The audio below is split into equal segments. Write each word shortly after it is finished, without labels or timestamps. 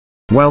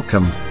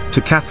Welcome to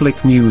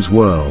Catholic News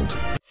World.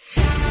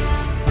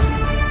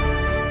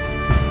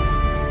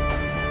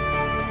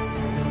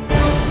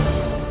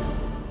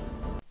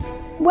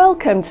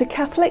 Welcome to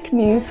Catholic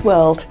News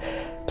World.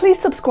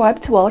 Please subscribe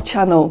to our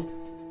channel.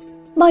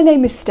 My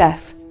name is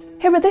Steph.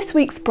 Here are this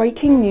week's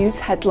breaking news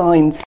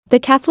headlines. The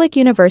Catholic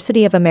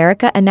University of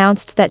America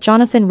announced that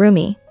Jonathan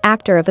Roumie,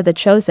 actor of The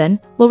Chosen,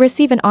 will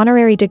receive an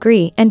honorary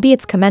degree and be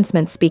its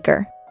commencement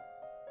speaker.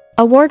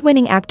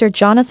 Award-winning actor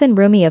Jonathan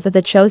Roumie of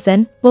The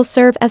Chosen will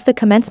serve as the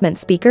commencement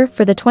speaker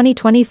for the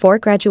 2024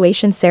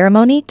 graduation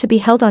ceremony to be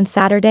held on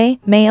Saturday,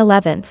 May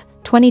 11,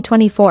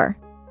 2024.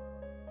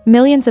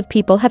 Millions of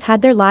people have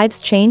had their lives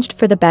changed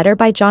for the better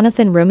by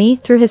Jonathan Roumie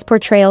through his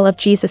portrayal of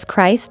Jesus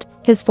Christ,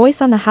 his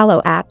voice on the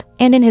Hallow app,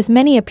 and in his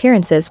many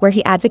appearances where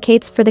he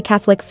advocates for the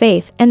Catholic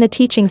faith and the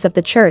teachings of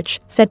the Church,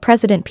 said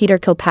President Peter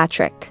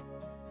Kilpatrick.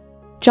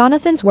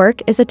 Jonathan's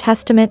work is a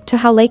testament to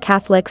how lay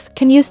Catholics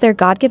can use their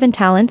God-given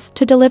talents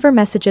to deliver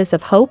messages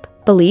of hope,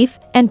 belief,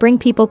 and bring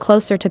people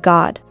closer to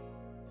God.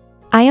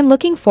 I am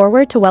looking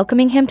forward to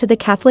welcoming him to the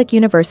Catholic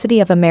University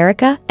of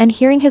America and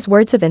hearing his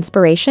words of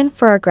inspiration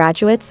for our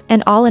graduates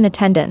and all in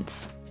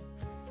attendance.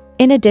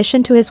 In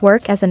addition to his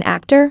work as an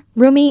actor,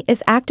 Roumie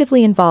is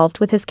actively involved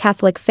with his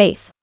Catholic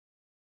faith.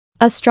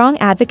 A strong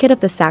advocate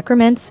of the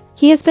sacraments,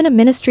 he has been a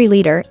ministry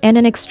leader and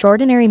an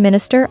extraordinary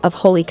minister of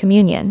Holy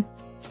Communion.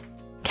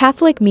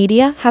 Catholic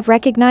media have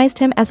recognized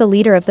him as a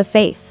leader of the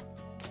faith.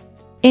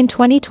 In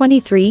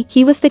 2023,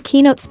 he was the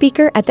keynote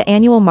speaker at the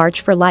annual March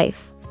for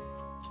Life.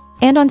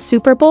 And on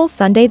Super Bowl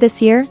Sunday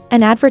this year,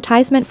 an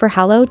advertisement for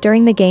Hallow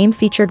during the game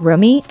featured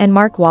Roumie and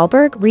Mark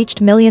Wahlberg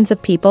reached millions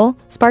of people,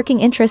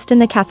 sparking interest in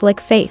the Catholic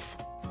faith.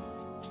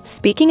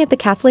 Speaking at the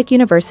Catholic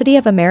University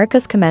of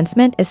America's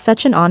commencement is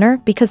such an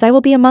honor because I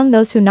will be among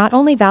those who not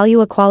only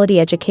value a quality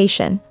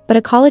education, but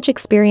a college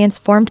experience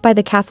formed by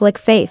the Catholic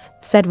faith,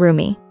 said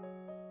Roumie.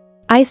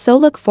 I so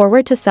look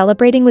forward to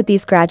celebrating with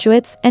these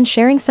graduates and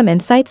sharing some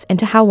insights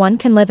into how one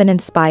can live an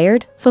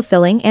inspired,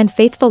 fulfilling and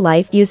faithful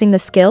life using the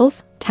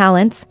skills,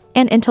 talents,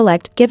 and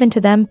intellect given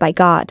to them by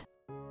God.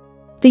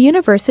 The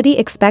university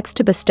expects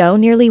to bestow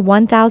nearly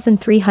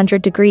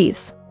 1,300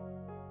 degrees.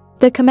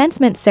 The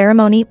commencement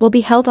ceremony will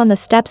be held on the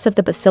steps of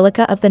the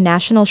Basilica of the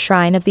National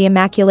Shrine of the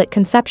Immaculate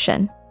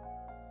Conception.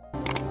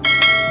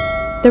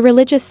 The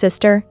religious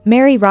sister,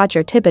 Mary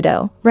Roger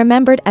Thibodeaux,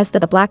 remembered as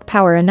the Black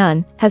Power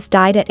nun, has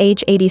died at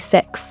age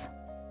 86.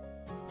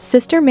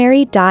 Sister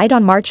Mary died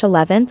on March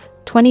 11,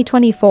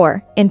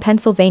 2024, in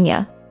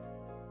Pennsylvania.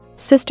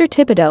 Sister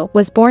Thibodeaux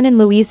was born in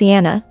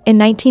Louisiana in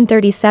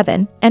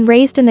 1937 and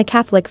raised in the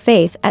Catholic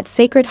faith at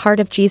Sacred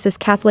Heart of Jesus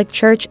Catholic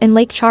Church in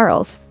Lake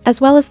Charles,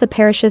 as well as the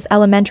parish's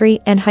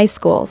elementary and high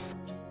schools.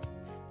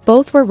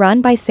 Both were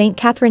run by St.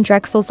 Catherine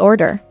Drexel's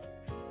order.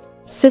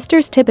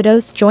 Sisters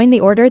Thibodeaux joined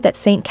the order that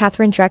St.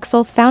 Catherine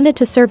Drexel founded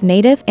to serve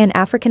Native and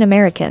African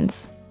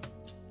Americans.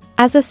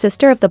 As a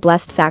Sister of the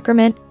Blessed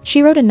Sacrament,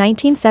 she wrote a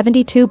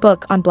 1972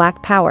 book on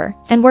Black Power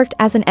and worked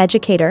as an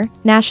educator,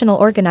 national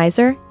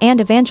organizer,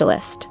 and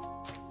evangelist.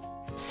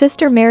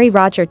 Sister Mary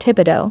Roger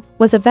Thibodeaux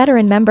was a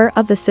veteran member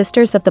of the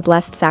Sisters of the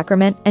Blessed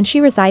Sacrament and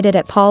she resided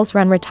at Paul's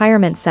Run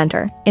Retirement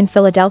Center in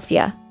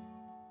Philadelphia.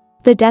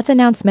 The death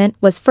announcement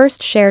was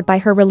first shared by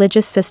her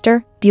religious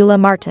sister, Beulah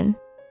Martin.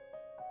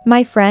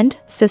 My friend,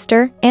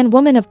 sister, and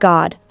woman of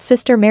God,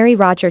 Sister Mary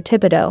Roger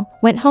Thibodeaux,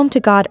 went home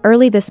to God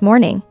early this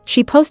morning,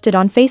 she posted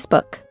on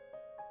Facebook.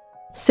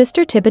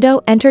 Sister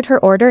Thibodeaux entered her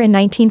order in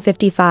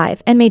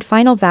 1955 and made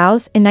final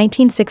vows in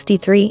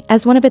 1963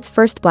 as one of its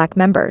first Black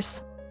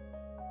members.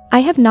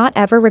 I have not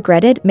ever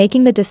regretted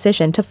making the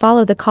decision to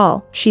follow the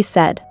call, she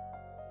said.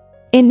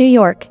 In New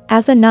York,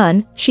 as a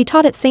nun, she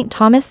taught at St.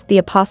 Thomas the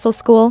Apostle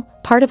School,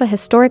 part of a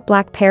historic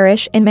Black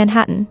parish in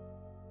Manhattan.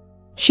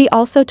 She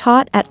also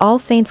taught at All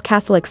Saints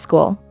Catholic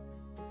School.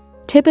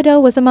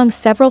 Thibodeaux was among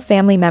several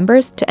family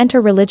members to enter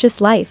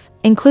religious life,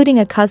 including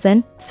a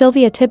cousin,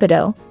 Sylvia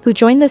Thibodeaux, who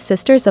joined the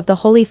Sisters of the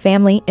Holy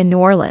Family in New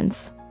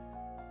Orleans.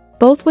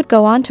 Both would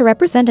go on to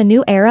represent a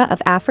new era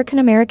of African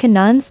American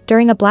nuns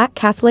during a Black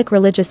Catholic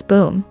religious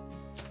boom.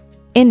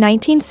 In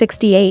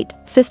 1968,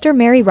 Sister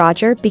Mary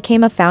Roger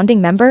became a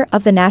founding member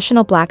of the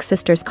National Black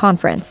Sisters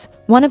Conference,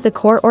 one of the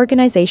core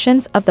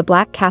organizations of the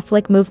Black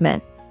Catholic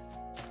movement.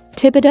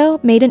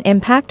 Thibodeaux made an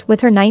impact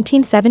with her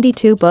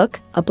 1972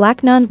 book, A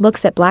Black Nun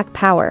Looks at Black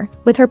Power,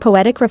 with her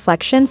poetic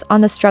reflections on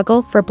the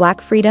struggle for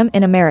Black freedom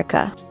in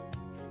America.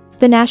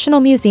 The National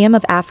Museum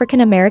of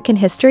African American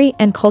History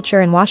and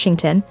Culture in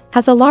Washington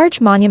has a large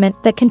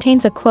monument that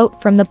contains a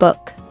quote from the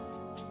book.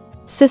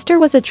 Sister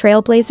was a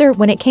trailblazer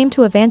when it came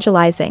to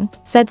evangelizing,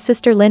 said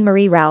Sister Lynn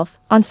Marie Ralph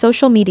on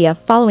social media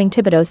following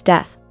Thibodeaux's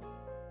death.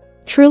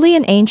 Truly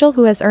an angel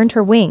who has earned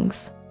her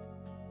wings.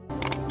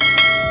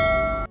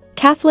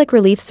 Catholic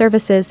Relief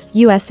Services,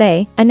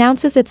 USA,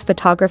 announces its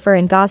photographer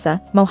in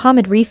Gaza,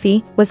 Mohammed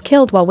Rifi, was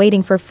killed while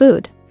waiting for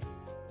food.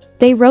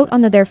 They wrote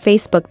on their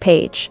Facebook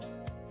page,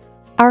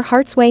 "Our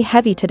hearts weigh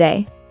heavy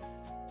today.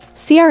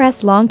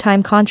 CRS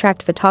longtime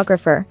contract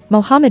photographer,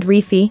 Mohammed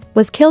Rifi,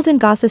 was killed in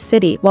Gaza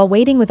City while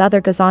waiting with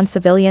other Gazan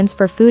civilians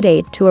for food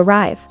aid to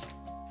arrive.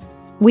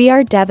 We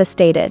are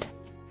devastated.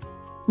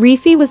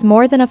 Roumie was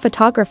more than a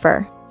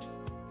photographer.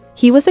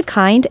 He was a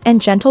kind and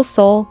gentle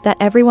soul that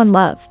everyone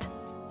loved.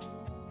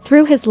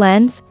 Through his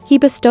lens, he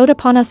bestowed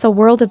upon us a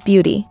world of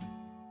beauty.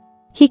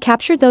 He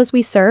captured those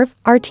we serve,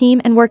 our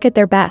team, and work at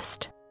their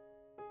best.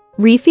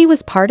 Roumie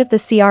was part of the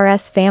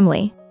CRS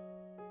family.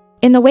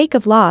 In the wake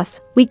of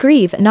loss, we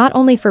grieve not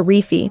only for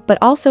Roumie but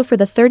also for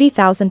the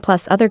 30,000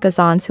 plus other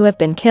Gazans who have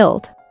been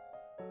killed.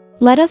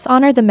 Let us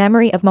honor the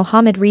memory of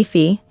Mohammed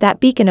Roumie, that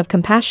beacon of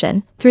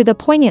compassion, through the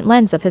poignant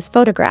lens of his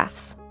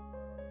photographs.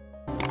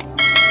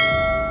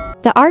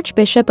 The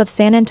Archbishop of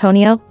San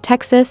Antonio,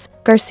 Texas,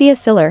 Garcia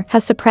Siller,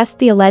 has suppressed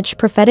the alleged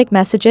prophetic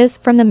messages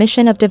from the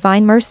Mission of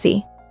Divine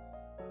Mercy.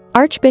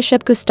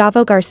 Archbishop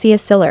Gustavo Garcia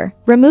Siller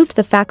removed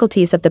the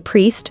faculties of the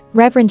priest,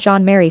 Reverend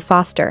John Mary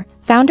Foster,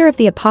 founder of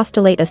the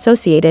apostolate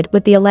associated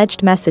with the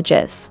alleged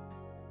messages.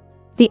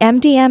 The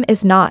MDM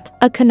is not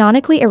a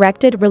canonically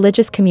erected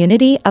religious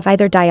community of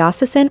either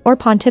diocesan or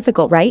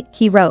pontifical right,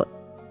 he wrote.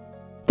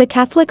 The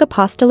Catholic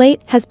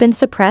apostolate has been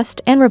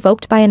suppressed and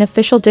revoked by an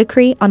official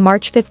decree on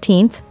March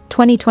 15,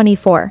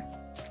 2024.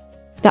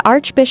 The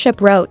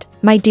Archbishop wrote,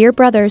 "My dear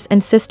brothers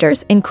and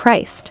sisters in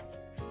Christ,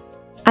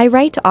 I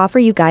write to offer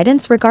you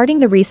guidance regarding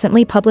the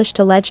recently published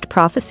alleged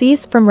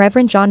prophecies from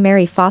Reverend John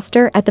Mary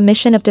Foster at the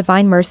Mission of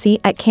Divine Mercy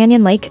at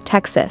Canyon Lake,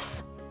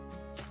 Texas.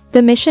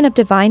 The Mission of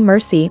Divine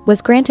Mercy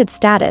was granted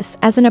status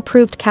as an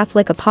approved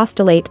Catholic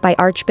apostolate by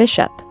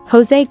Archbishop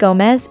Jose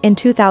Gomez in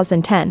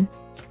 2010.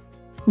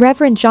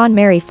 Reverend John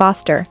Mary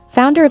Foster,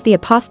 founder of the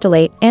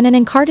apostolate and an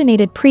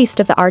incarnated priest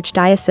of the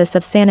Archdiocese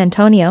of San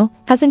Antonio,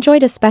 has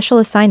enjoyed a special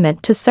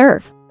assignment to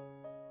serve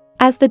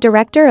as the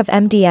director of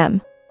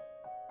MDM.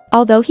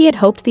 Although he had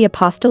hoped the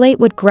apostolate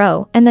would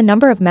grow and the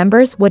number of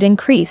members would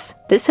increase,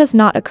 this has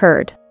not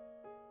occurred.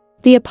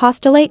 The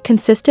apostolate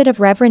consisted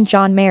of Reverend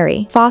John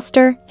Mary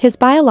Foster, his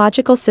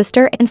biological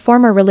sister and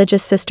former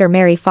religious sister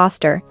Mary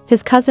Foster,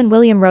 his cousin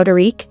William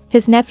Roderick,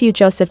 his nephew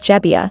Joseph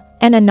Jebbia,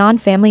 and a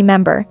non-family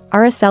member,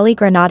 Araceli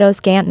Granados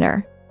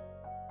Gantner.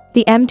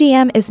 The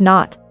MDM is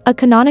not a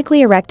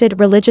canonically erected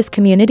religious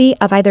community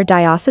of either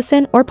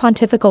diocesan or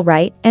pontifical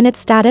right, and its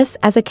status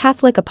as a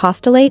Catholic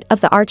apostolate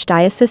of the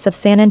Archdiocese of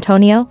San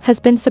Antonio has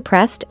been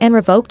suppressed and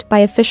revoked by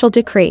official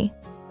decree.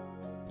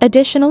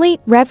 Additionally,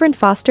 Reverend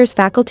Foster's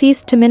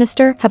faculties to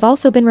minister have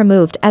also been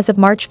removed as of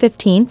March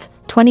 15,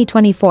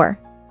 2024.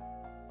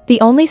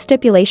 The only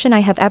stipulation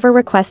I have ever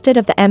requested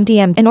of the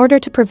MDM in order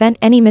to prevent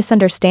any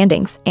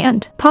misunderstandings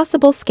and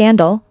possible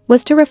scandal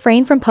was to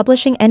refrain from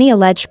publishing any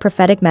alleged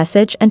prophetic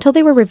message until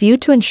they were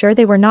reviewed to ensure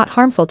they were not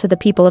harmful to the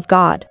people of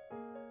God.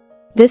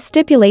 This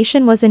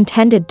stipulation was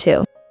intended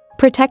to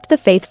protect the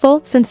faithful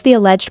since the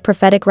alleged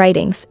prophetic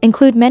writings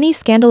include many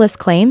scandalous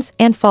claims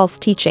and false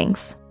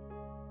teachings.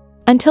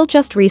 Until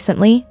just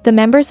recently, the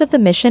members of the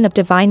Mission of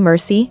Divine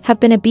Mercy have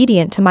been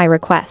obedient to my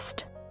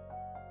request.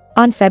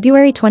 On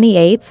February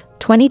 28,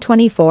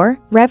 2024,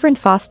 Reverend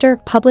Foster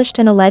published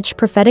an alleged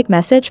prophetic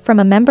message from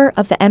a member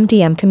of the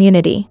MDM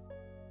community.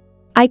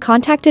 I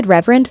contacted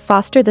Reverend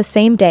Foster the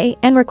same day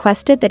and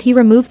requested that he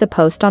remove the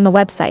post on the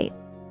website.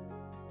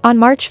 On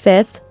March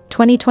 5,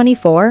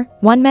 2024,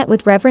 one met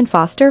with Reverend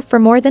Foster for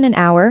more than an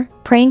hour,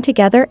 praying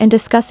together and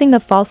discussing the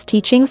false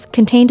teachings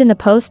contained in the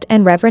post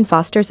and Reverend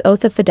Foster's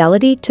oath of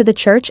fidelity to the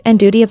Church and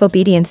duty of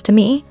obedience to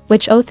me,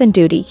 which oath and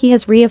duty he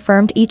has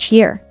reaffirmed each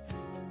year.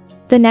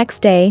 The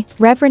next day,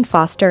 Reverend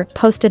Foster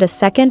posted a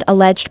second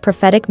alleged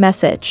prophetic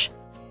message.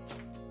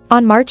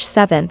 On March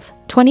 7,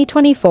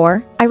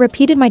 2024, I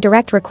repeated my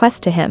direct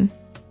request to him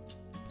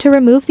to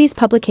remove these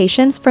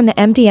publications from the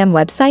MDM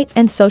website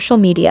and social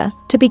media,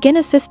 to begin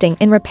assisting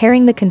in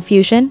repairing the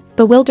confusion,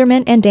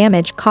 bewilderment and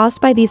damage caused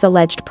by these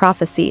alleged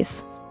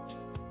prophecies.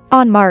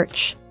 On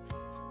March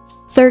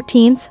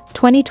 13,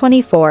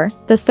 2024,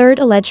 the third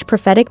alleged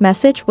prophetic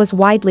message was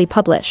widely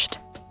published.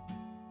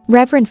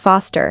 Reverend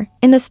Foster,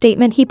 in the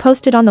statement he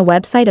posted on the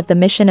website of the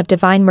Mission of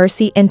Divine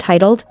Mercy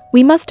entitled,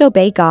 "We Must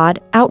Obey God,"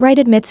 outright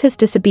admits his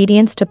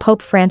disobedience to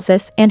Pope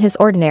Francis and his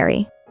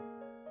ordinary.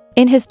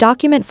 In his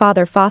document,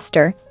 Father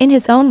Foster, in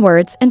his own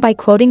words and by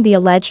quoting the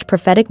alleged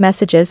prophetic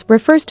messages,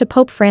 refers to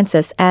Pope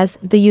Francis as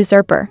the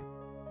usurper.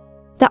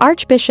 The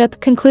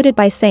Archbishop concluded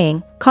by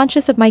saying,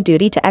 "Conscious of my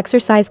duty to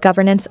exercise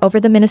governance over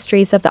the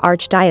ministries of the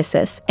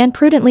Archdiocese and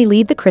prudently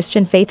lead the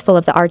Christian faithful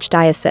of the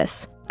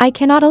Archdiocese, I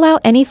cannot allow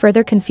any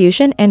further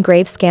confusion and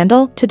grave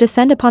scandal to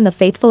descend upon the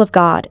faithful of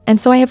God, and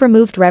so I have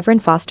removed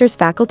Reverend Foster's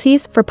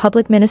faculties for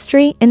public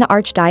ministry in the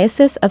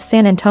Archdiocese of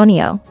San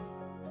Antonio.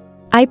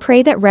 I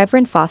pray that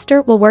Reverend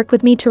Foster will work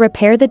with me to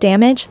repair the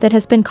damage that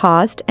has been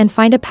caused and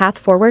find a path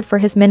forward for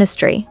his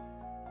ministry."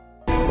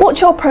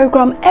 Watch our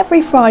programme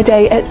every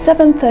Friday at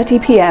 7:30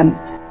 p.m.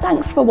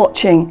 Thanks for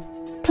watching.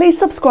 Please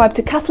subscribe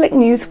to Catholic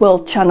News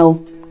World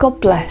channel. God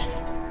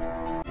bless.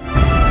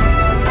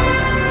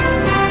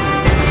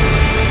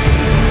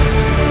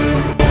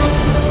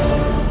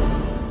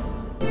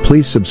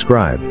 Please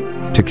subscribe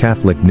to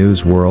Catholic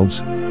News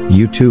World's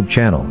YouTube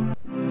channel.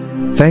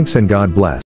 Thanks and God bless.